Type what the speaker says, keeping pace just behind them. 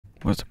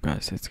What's up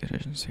guys, it's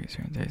Cicada. In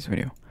today's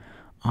video,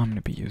 I'm going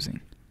to be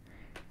using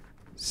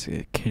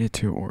Cicada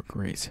 2 or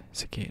Grace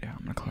Cicada.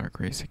 I'm going to call her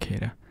Grace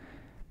Cicada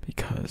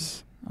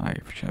because I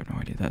have no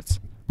idea. I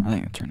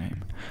think that's her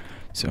name.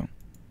 So,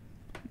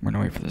 we're going to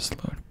wait for this to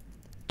load.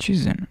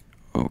 She's an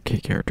okay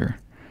character.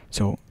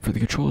 So, for the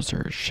controls,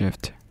 there's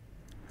shift.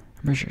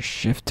 I'm pretty sure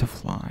shift to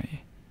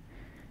fly.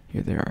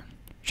 Here they are.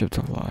 Shift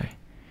to fly.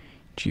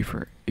 G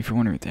for, if you're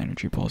wondering what the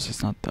energy pulse,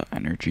 it's not the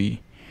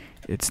energy.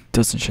 It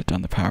doesn't shut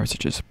down the powers,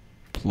 it just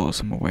blows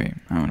them away.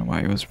 I don't know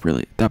why it was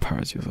really, that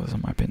power is useless in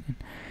my opinion.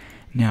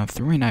 Now,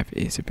 throwing knife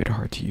is a bit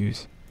hard to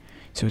use.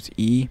 So it's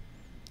E,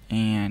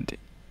 and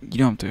you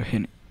don't have to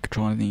hit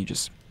control anything, you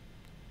just,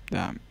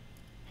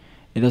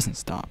 it doesn't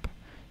stop.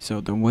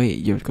 So the way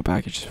you have to go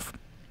back is just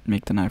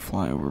make the knife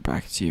fly over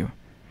back to you.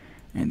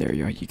 And there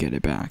you go, you get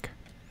it back.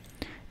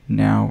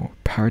 Now,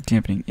 power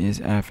dampening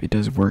is F, it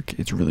does work,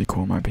 it's really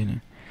cool in my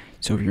opinion.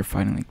 So if you're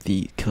fighting like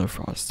the Killer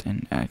Frost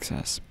and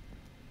XS,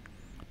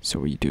 so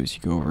what you do is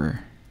you go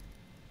over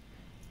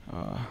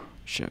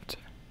shift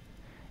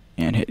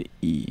and hit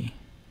E.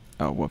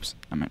 Oh, whoops,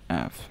 I'm at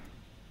F.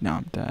 Now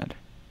I'm dead.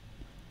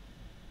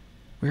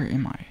 Where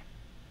am I?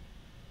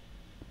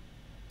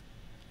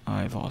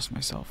 I've lost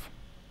myself.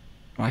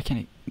 Why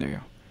can't there you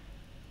go.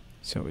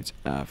 So it's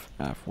F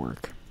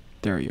work.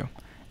 There you go.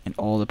 And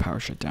all the power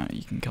shut down,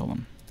 you can kill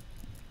them.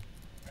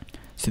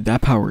 So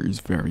that power is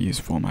very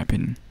useful in my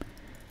opinion.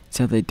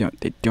 Sadly,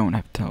 they don't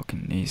have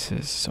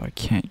telekinesis, so I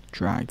can't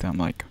drag them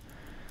like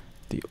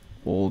the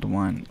old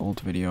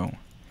video.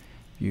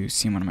 You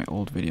see one of my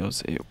old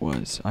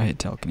videos, I had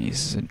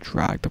telekinesis and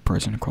dragged the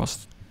person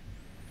across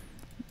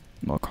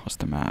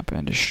the map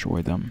and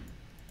destroy them.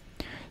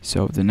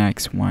 So the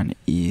next one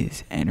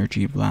is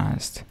Energy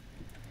Blast.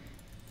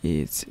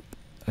 I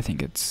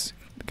think it's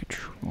the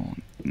control.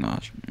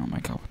 Oh my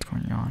god, what's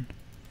going on?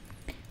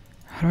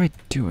 How do I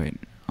do it?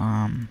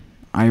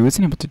 I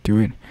wasn't able to do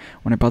it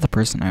when I bought the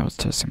person. I was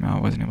testing out.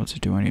 I wasn't able to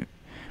do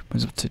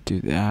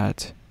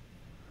that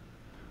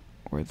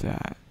or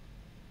that.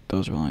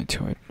 Those were only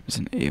two I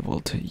wasn't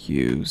able to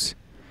use.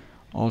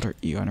 Alter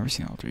Ego. I've never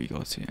seen Alter Ego.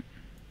 Let's see it.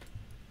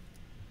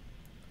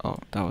 Oh,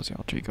 that was the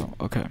Alter Ego.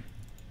 Okay.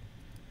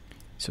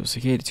 So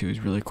Cicada 2 is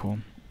really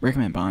cool.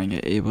 Recommend buying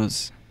it. It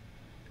was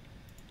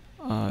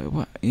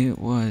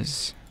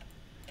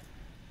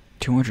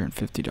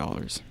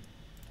 $250.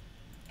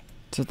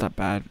 It's not that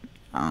bad.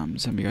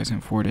 Some of you guys can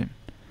afford it.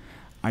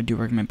 I do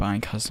recommend buying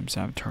Custom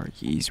Saboteur.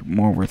 He's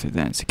more worth it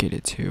than Cicada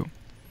 2.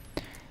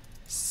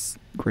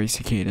 Grace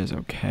Cicada is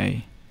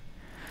okay.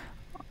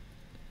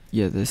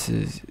 Yeah, this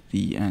is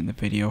the end of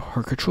the video.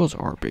 Her controls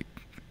are a bit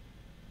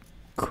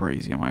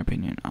crazy in my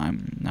opinion.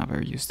 I'm not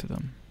very used to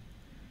them.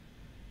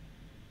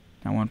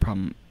 Now one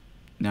problem.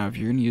 Now if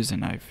you're gonna use a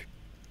knife,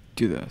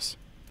 do this.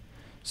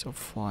 So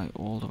fly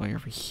all the way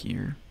over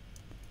here.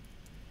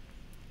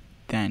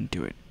 Then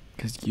do it.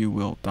 Because you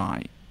will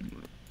die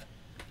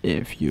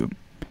if you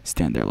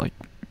stand there like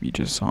you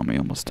just saw me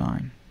almost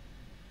dying.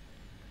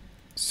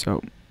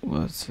 So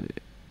let's see.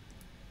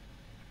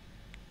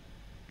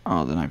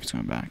 Oh, the knife is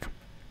going back.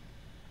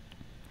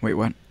 Wait,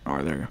 what?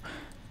 Oh, there you go.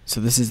 So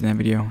this is the end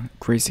video.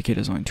 Grace Cicada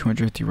is only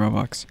 250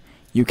 Robux.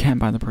 You can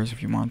buy the purse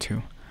if you want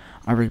to.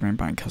 I recommend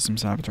buying Custom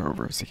Saboteur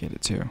over Cicada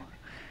 2.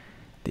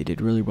 They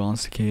did really well in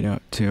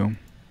Cicada 2.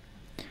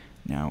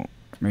 Now,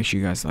 make sure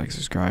you guys like,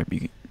 subscribe.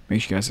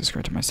 Make sure you guys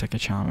subscribe to my second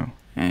channel,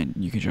 and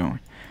you can join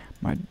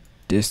my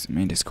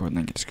main Discord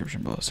link in the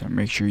description below. So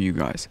make sure you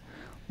guys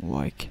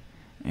like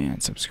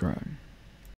and subscribe.